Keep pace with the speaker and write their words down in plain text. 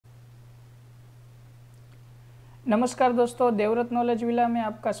नमस्कार दोस्तों, Devvrat knowledge villa में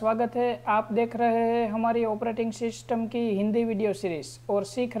आपका स्वागत है। आप देख रहे हैं हमारी ऑपरेटिंग सिस्टम की हिंदी वीडियो सीरीज और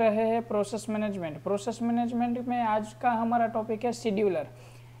सीख रहे हैं प्रोसेस मैनेजमेंट। प्रोसेस मैनेजमेंट में आज का हमारा टॉपिक है शेड्यूलर।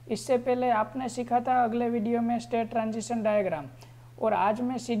 इससे पहले आपने सीखा था अगले वीडियो में स्टेट ट्रांजिशन डायग्राम, और आज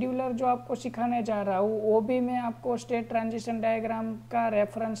मैं शेड्यूलर जो आपको सिखाने जा रहा हूँ वो भी मैं आपको स्टेट ट्रांजिशन डायग्राम का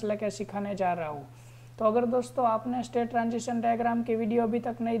रेफरेंस लेकर सिखाने जा रहा हूँ। तो अगर दोस्तों आपने स्टेट ट्रांजिशन डायग्राम की वीडियो अभी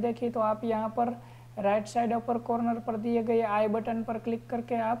तक नहीं देखी तो आप यहाँ पर राइट साइड अपर कॉर्नर पर दिए गए आई बटन पर क्लिक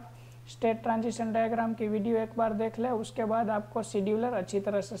करके आप स्टेट ट्रांजिशन डायग्राम की वीडियो एक बार देख लें। उसके बाद आपको शेड्यूलर अच्छी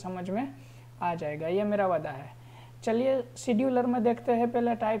तरह से समझ में आ जाएगा, ये मेरा वादा है। चलिए शेड्यूलर में देखते हैं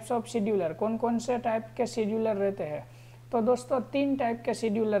पहले टाइप्स ऑफ शेड्यूलर, कौन कौन से टाइप के शेड्यूलर रहते हैं। तो दोस्तों 3 टाइप के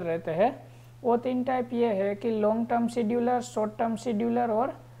शेड्यूलर रहते हैं। वो 3 टाइप ये है कि long term scheduler, short term scheduler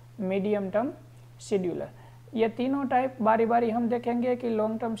और मीडियम टर्म शेड्यूलर। ये तीनों टाइप बारी बारी हम देखेंगे कि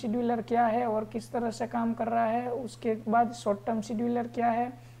लॉन्ग टर्म शेड्यूलर क्या है और किस तरह से काम कर रहा है। उसके बाद शॉर्ट टर्म शेड्यूलर क्या है,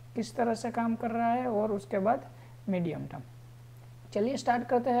 किस तरह से काम कर रहा है, और उसके बाद मीडियम टर्म। चलिए स्टार्ट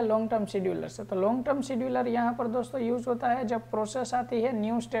करते हैं लॉन्ग टर्म शेड्यूलर से। तो लॉन्ग टर्म शेड्यूलर यहाँ पर दोस्तों यूज होता है जब प्रोसेस आती है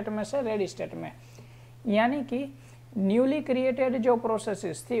न्यू स्टेट में से रेडी स्टेट में, यानी कि न्यूली क्रिएटेड जो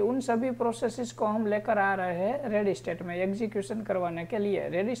प्रोसेसेस थी उन सभी प्रोसेसेस को हम लेकर आ रहे हैं रेडी स्टेट में एग्जीक्यूशन करवाने के लिए।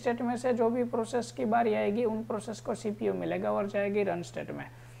 रेडी स्टेट में से जो भी प्रोसेस की बारी आएगी उन प्रोसेस को सीपीयू मिलेगा और जाएगी रन स्टेट में।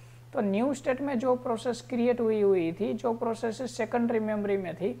 तो न्यू स्टेट में जो प्रोसेस क्रिएट हुई थी, जो प्रोसेसेस सेकेंडरी मेमोरी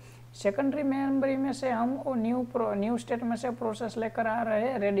में थी, सेकेंडरी मेमोरी में से हम वो न्यू स्टेट में से प्रोसेस लेकर आ रहे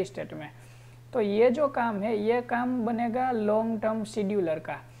हैं रेडी स्टेट में। तो ये जो काम है ये काम बनेगा लॉन्ग टर्म शेड्यूलर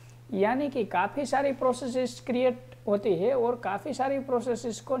का, यानी कि काफ़ी सारी प्रोसेसेस क्रिएट होती है और काफ़ी सारी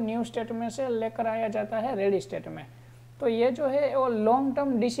प्रोसेसेस को न्यू स्टेट में से लेकर आया जाता है रेडी स्टेट में। तो ये जो है वो लॉन्ग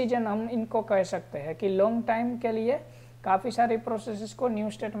टर्म डिसीजन हम इनको कह सकते हैं कि लॉन्ग टाइम के लिए काफ़ी सारी प्रोसेसेस को न्यू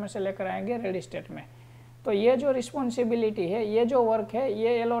स्टेट में से लेकर आएंगे रेडी स्टेट में। तो ये जो रिस्पॉन्सिबिलिटी है, ये जो वर्क है,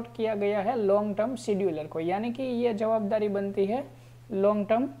 ये अलॉट किया गया है लॉन्ग टर्म शेड्यूलर को, यानी कि ये जवाबदारी बनती है लॉन्ग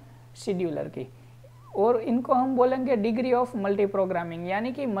टर्म शेड्यूलर की। और इनको हम बोलेंगे डिग्री ऑफ मल्टी प्रोग्रामिंग,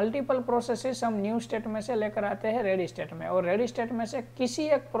 यानी कि मल्टीपल प्रोसेसेस हम न्यू स्टेट में से लेकर आते हैं रेडी स्टेट में, और रेडी स्टेट में से किसी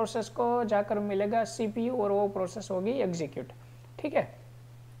एक प्रोसेस को जाकर मिलेगा सीपीयू और वो प्रोसेस होगी एग्जीक्यूट। ठीक है,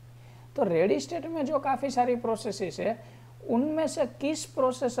 तो रेडी स्टेट में जो काफ़ी सारी प्रोसेसेस है उनमें से किस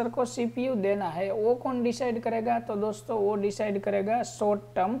प्रोसेसर को सीपीयू देना है वो कौन डिसाइड करेगा? तो दोस्तों वो डिसाइड करेगा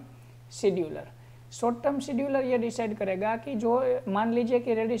short term scheduler. Short term scheduler ये डिसाइड करेगा कि जो मान लीजिए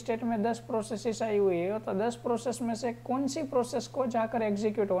कि रेडी स्टेट में 10 प्रोसेसेस आई हुई है, तो 10 प्रोसेस में से कौन सी प्रोसेस को जाकर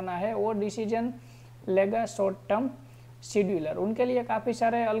एग्जीक्यूट होना है वो डिसीजन लेगा शॉर्ट टर्म शेड्यूलर। उनके लिए काफ़ी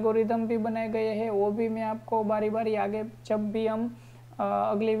सारे एल्गोरिदम भी बनाए गए हैं, वो भी मैं आपको बारी बारी आगे जब भी हम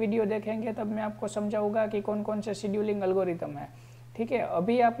अगली वीडियो देखेंगे तब मैं आपको समझाऊंगा कि कौन कौन से शेड्यूलिंग एल्गोरिदम है। ठीक है,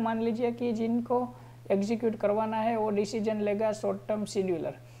 अभी आप मान लीजिए कि जिनको एग्जीक्यूट करवाना है वो डिसीजन लेगा शॉर्ट टर्म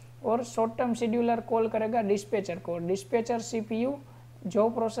शेड्यूलर, और शॉर्ट टर्म शेड्यूलर कॉल करेगा डिस्पैचर को। डिस्पैचर सीपीयू जो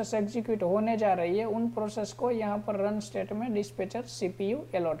प्रोसेस एग्जीक्यूट होने जा रही है उन प्रोसेस को यहाँ पर रन स्टेट में डिस्पैचर सीपीयू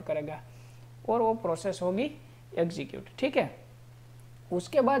अलॉट करेगा और वो प्रोसेस होगी एग्जीक्यूट। ठीक है,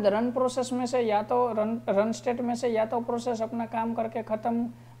 उसके बाद रन प्रोसेस में से या तो रन स्टेट में से या तो प्रोसेस अपना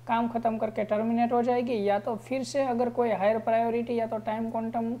काम खत्म करके टर्मिनेट हो जाएगी, या तो फिर से अगर कोई हायर प्रायोरिटी या तो टाइम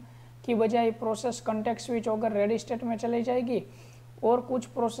क्वांटम की बजाय प्रोसेस कॉन्टेक्स्ट स्विच होकर रेडी स्टेट में चली जाएगी, और कुछ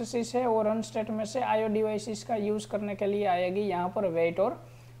प्रोसेसेस है और रन स्टेट में से आईओ डिवाइसेस का यूज़ करने के लिए आएगी यहाँ पर वेट और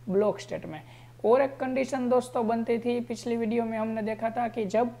ब्लॉक स्टेट में। और एक कंडीशन दोस्तों बनती थी, पिछली वीडियो में हमने देखा था कि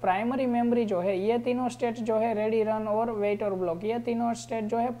जब प्राइमरी मेमोरी जो है, ये तीनों स्टेट जो है रेडी, रन और वेट और ब्लॉक, ये तीनों स्टेट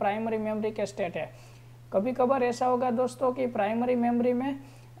जो है प्राइमरी मेमोरी के स्टेट है। कभी कभार ऐसा होगा दोस्तों कि प्राइमरी मेमोरी में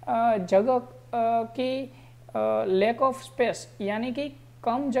जगह की लैक ऑफ स्पेस, यानी कि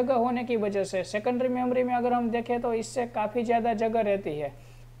कम जगह होने की वजह से सेकेंडरी मेमोरी में अगर हम देखें तो इससे काफ़ी ज़्यादा जगह रहती है।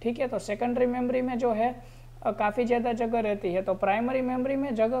 ठीक है, तो सेकेंडरी मेमोरी में जो है काफ़ी ज़्यादा जगह रहती है, तो प्राइमरी मेमोरी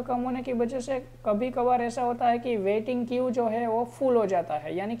में जगह कम होने की वजह से कभी कभार ऐसा होता है कि वेटिंग क्यू जो है वो फुल हो जाता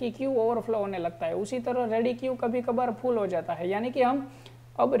है, यानी कि क्यू ओवरफ्लो होने लगता है। उसी तरह रेडी क्यू कभी कभार फुल हो जाता है, यानी कि हम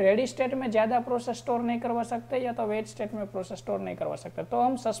अब रेडी स्टेट में ज़्यादा प्रोसेस स्टोर नहीं करवा सकते या तो वेट स्टेट में प्रोसेस स्टोर नहीं करवा सकते, तो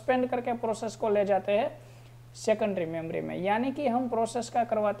हम सस्पेंड करके प्रोसेस को ले जाते हैं सेकेंडरी मेमोरी में, यानी कि हम प्रोसेस का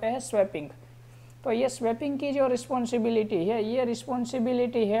करवाते हैं स्वैपिंग। तो ये स्वैपिंग की जो रिस्पॉन्सिबिलिटी है ये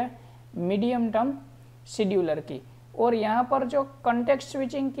रिस्पॉन्सिबिलिटी है मीडियम टर्म शेड्यूलर की, और यहाँ पर जो कॉन्टेक्स्ट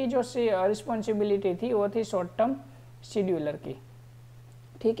स्विचिंग की जो रिस्पॉन्सिबिलिटी थी वो थी शॉर्ट टर्म शेड्यूलर की।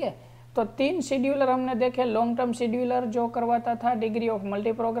 ठीक है, तो 3 शेड्यूलर हमने देखे। लॉन्ग टर्म शेड्यूलर जो करवाता था डिग्री ऑफ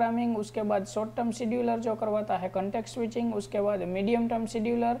मल्टी प्रोग्रामिंग, उसके बाद शॉर्ट टर्म शेड्यूलर जो करवाता है कॉन्टेक्स्ट स्विचिंग, उसके बाद मीडियम टर्म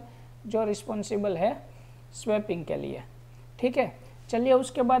शेड्यूलर जो रिस्पॉन्सिबल है स्वैपिंग के लिए। ठीक है, चलिए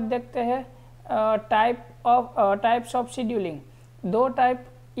उसके बाद देखते हैं टाइप्स ऑफ शेड्यूलिंग, दो टाइप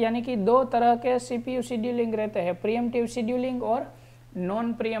यानी कि दो तरह के सीपीयू शेड्यूलिंग रहते हैं, प्रीएम्प्टिव शेड्यूलिंग और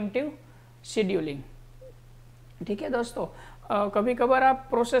नॉन प्रीएम्प्टिव शेड्यूलिंग। ठीक है दोस्तों, कभी कभार आप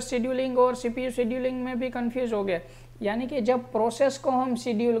प्रोसेस शेड्यूलिंग और सीपीयू शेड्यूलिंग में भी कंफ्यूज हो गए, यानी कि जब प्रोसेस को हम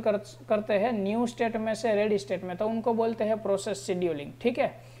शेड्यूल करते हैं न्यू स्टेट में से रेडी स्टेट में, तो उनको बोलते हैं प्रोसेस शेड्यूलिंग। ठीक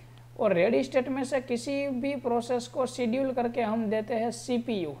है, और रेडी स्टेट में से किसी भी प्रोसेस को शेड्यूल करके हम देते हैं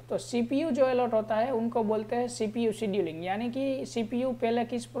सीपीयू, तो सीपीयू जो अलॉट होता है उनको बोलते हैं सीपीयू शेड्यूलिंग, यानी कि सीपीयू पहले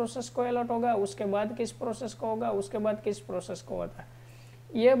किस प्रोसेस को अलॉट होगा, उसके बाद किस प्रोसेस को होगा, उसके बाद किस प्रोसेस को होता है,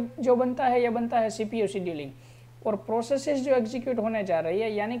 ये जो बनता है ये बनता है सीपीयू शेड्यूलिंग। और प्रोसेसेस जो एग्जीक्यूट होने जा रही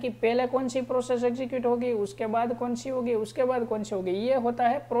है, यानी कि पहले कौन सी प्रोसेस एग्जीक्यूट होगी, उसके बाद कौन सी होगी, उसके बाद कौन सी होगी, ये होता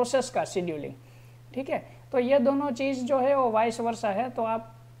है प्रोसेस का शेड्यूलिंग। ठीक है, तो ये दोनों चीज़ जो है वो वाइस वर्सा है, तो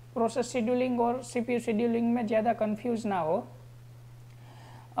आप प्रोसेस शेड्यूलिंग और सीपीयू शेड्यूलिंग में ज़्यादा कंफ्यूज ना हो।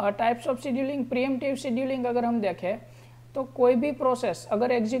 Types of scheduling, pre-emptive scheduling अगर हम देखें तो कोई भी प्रोसेस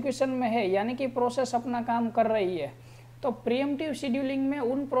अगर एग्जीक्यूशन में है, यानी कि प्रोसेस अपना काम कर रही है, तो प्रीएम्प्टिव शेड्यूलिंग में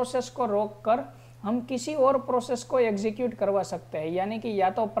उन प्रोसेस को रोककर हम किसी और प्रोसेस को एग्जीक्यूट करवा सकते हैं, यानी कि या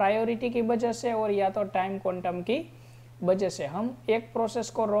तो प्रायोरिटी की वजह से और या तो टाइम क्वांटम की वजह से हम एक प्रोसेस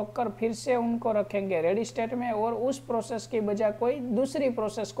को रोककर फिर से उनको रखेंगे रेडी स्टेट में और उस प्रोसेस की बजाय कोई दूसरी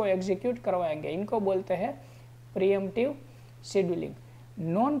प्रोसेस को एग्जीक्यूट करवाएंगे, इनको बोलते हैं pre-emptive scheduling.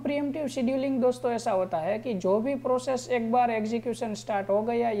 Non pre-emptive scheduling दोस्तों ऐसा होता है कि जो भी प्रोसेस एक बार एग्जीक्यूशन स्टार्ट हो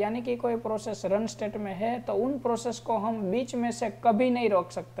गया, यानी कि कोई प्रोसेस रन स्टेट में है, तो उन प्रोसेस को हम बीच में से कभी नहीं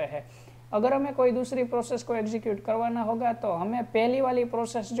रोक सकते हैं। अगर हमें कोई दूसरी प्रोसेस को एग्जीक्यूट करवाना होगा तो हमें पहली वाली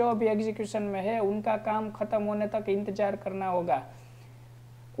प्रोसेस जो अभी एग्जीक्यूशन में है उनका काम खत्म होने तक इंतजार करना होगा,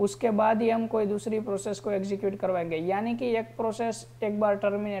 उसके बाद ही हम कोई दूसरी प्रोसेस को एग्जीक्यूट करवाएंगे, यानी कि एक प्रोसेस एक बार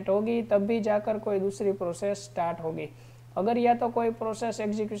टर्मिनेट होगी तब भी जाकर कोई दूसरी प्रोसेस स्टार्ट होगी। अगर या तो कोई प्रोसेस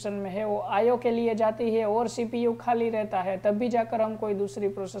एग्जीक्यूशन में है वो आईओ के लिए जाती है और सीपीयू खाली रहता है, तब भी जाकर हम कोई दूसरी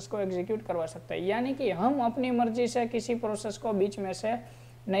प्रोसेस को एग्जीक्यूट करवा सकते हैं, यानी कि हम अपनी मर्जी से किसी प्रोसेस को बीच में से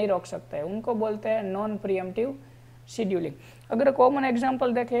नहीं रोक सकते, उनको बोलते हैं नॉन प्रीएम्प्टिव शेड्यूलिंग। अगर कॉमन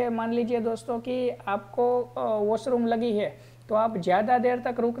एग्जांपल देखें, मान लीजिए दोस्तों कि आपको वॉशरूम लगी है तो आप ज़्यादा देर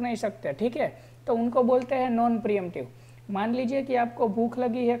तक रुक नहीं सकते, ठीक है, तो उनको बोलते हैं नॉन प्रीएम्प्टिव। मान लीजिए कि आपको भूख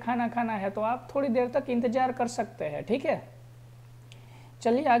लगी है, खाना खाना है, तो आप थोड़ी देर तक इंतजार कर सकते हैं। ठीक है,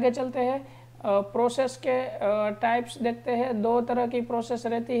 चलिए आगे चलते हैं। प्रोसेस के टाइप्स देखते हैं। दो तरह की प्रोसेस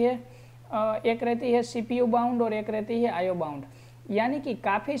रहती है, एक रहती है सीपीयू बाउंड और एक रहती है आईओ बाउंड, यानी कि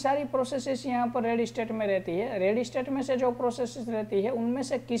काफ़ी सारी प्रोसेसेस यहाँ पर रेडी स्टेट में रहती है। रेडी स्टेट में से जो प्रोसेसेस रहती है उनमें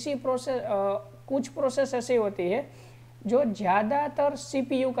से कुछ प्रोसेस ऐसी होती है जो ज़्यादातर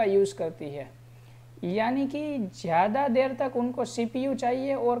सीपीयू का यूज़ करती है, यानी कि ज़्यादा देर तक उनको सीपीयू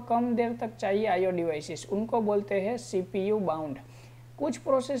चाहिए और कम देर तक चाहिए आईओ डिवाइसेस, उनको बोलते हैं सीपीयू बाउंड। कुछ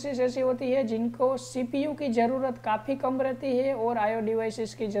प्रोसेसेस ऐसी होती है जिनको सीपीयू की ज़रूरत काफ़ी कम रहती है और आईओ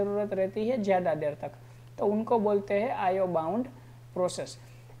डिवाइसेस की ज़रूरत रहती है ज़्यादा देर तक, तो उनको बोलते हैं IO bound process.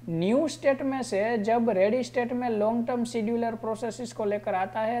 New state में से जब रेडी स्टेट में लॉन्ग टर्म शेड्यूलर प्रोसेसेस को लेकर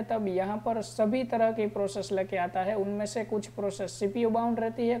आता है, तब यहाँ पर सभी तरह की प्रोसेस लेके आता है। उनमें से कुछ प्रोसेस सीपीयू बाउंड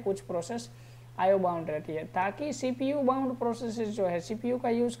रहती है, कुछ प्रोसेस आईओ बाउंड रहती है, ताकि सीपीयू बाउंड प्रोसेसेस जो है सीपीयू का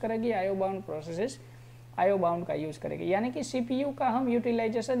यूज़ करेगी, IO bound processes IO bound का यूज़ करेगी, यानी कि सीपीयू का हम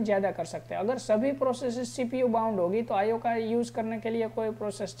यूटिलाइजेशन ज़्यादा कर सकते हैं। अगर सभी प्रोसेसेस सीपीयू बाउंड होगी तो आईओ का यूज़ करने के लिए कोई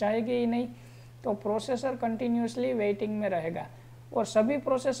प्रोसेस चाहेगी ही नहीं, तो प्रोसेसर कंटिन्यूसली वेटिंग में रहेगा। और सभी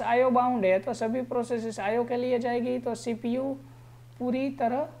प्रोसेस आईओ बाउंड है तो सभी प्रोसेस आईओ के लिए जाएगी, तो सीपीयू पूरी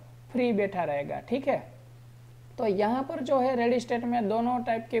तरह फ्री बैठा रहेगा। ठीक है, तो यहाँ पर जो है रेडी स्टेट में दोनों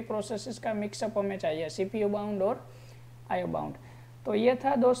टाइप के प्रोसेसेस का मिक्सअप हमें चाहिए, सीपीयू बाउंड और आईओ बाउंड। तो ये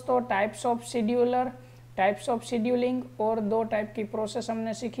था दोस्तों types of scheduler, types of scheduling, और दो टाइप की प्रोसेस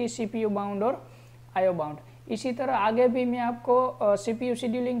हमने सीखी, सीपीयू बाउंड और आईओ बाउंड। इसी तरह आगे भी मैं आपको सीपीयू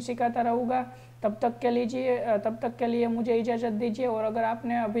शेड्यूलिंग सिखाता रहूँगा। तब तक के लिए मुझे इजाज़त दीजिए। और अगर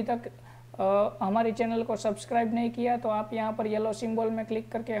आपने अभी तक हमारी चैनल को सब्सक्राइब नहीं किया तो आप यहाँ पर येलो सिंबल में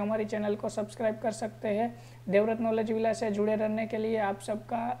क्लिक करके हमारी चैनल को सब्सक्राइब कर सकते हैं। देवव्रत नॉलेज विला से जुड़े रहने के लिए आप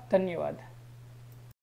सबका धन्यवाद।